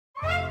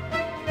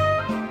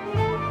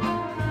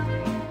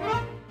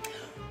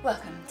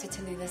Welcome to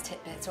Tallulah's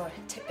Tidbits, or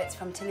Tidbits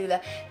from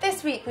Tallulah.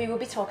 This week we will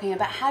be talking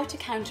about how to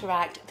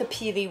counteract the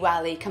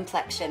peely-wally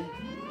complexion.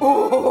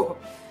 Oh!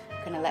 I'm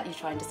going to let you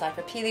try and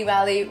decipher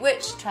peely-wally,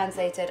 which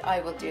translated, I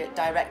will do it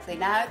directly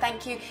now,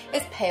 thank you,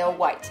 is pale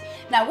white.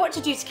 Now what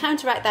to do to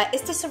counteract that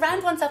is to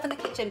surround oneself in the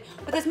kitchen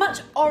with as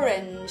much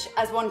orange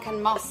as one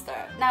can muster.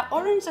 Now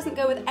orange doesn't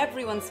go with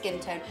everyone's skin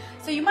tone,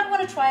 so you might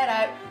want to try it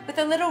out with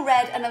a little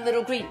red and a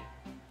little green.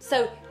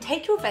 So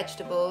take your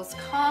vegetables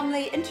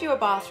calmly into your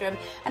bathroom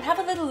and have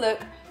a little look.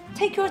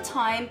 Take your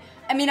time.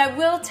 I mean, I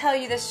will tell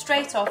you this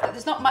straight off that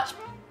there's not much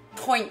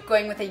point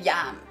going with a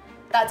yam.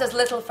 That does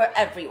little for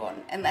everyone,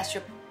 unless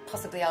you're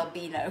possibly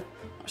albino.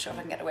 Not sure if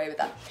I can get away with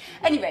that.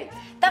 Anyway,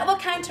 that will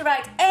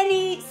counteract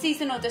any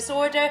seasonal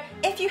disorder.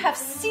 If you have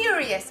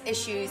serious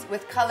issues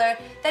with colour,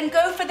 then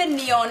go for the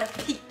neon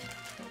peep.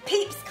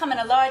 Peeps come in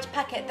a large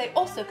packet. They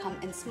also come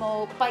in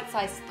small,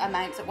 bite-sized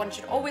amounts that one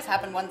should always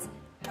have in one's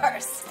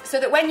purse, so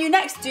that when you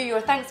next do your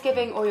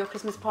Thanksgiving or your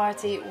Christmas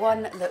party,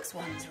 one looks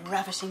one's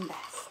ravishing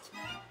best.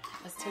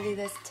 That was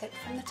Tallulah's tip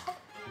from the top.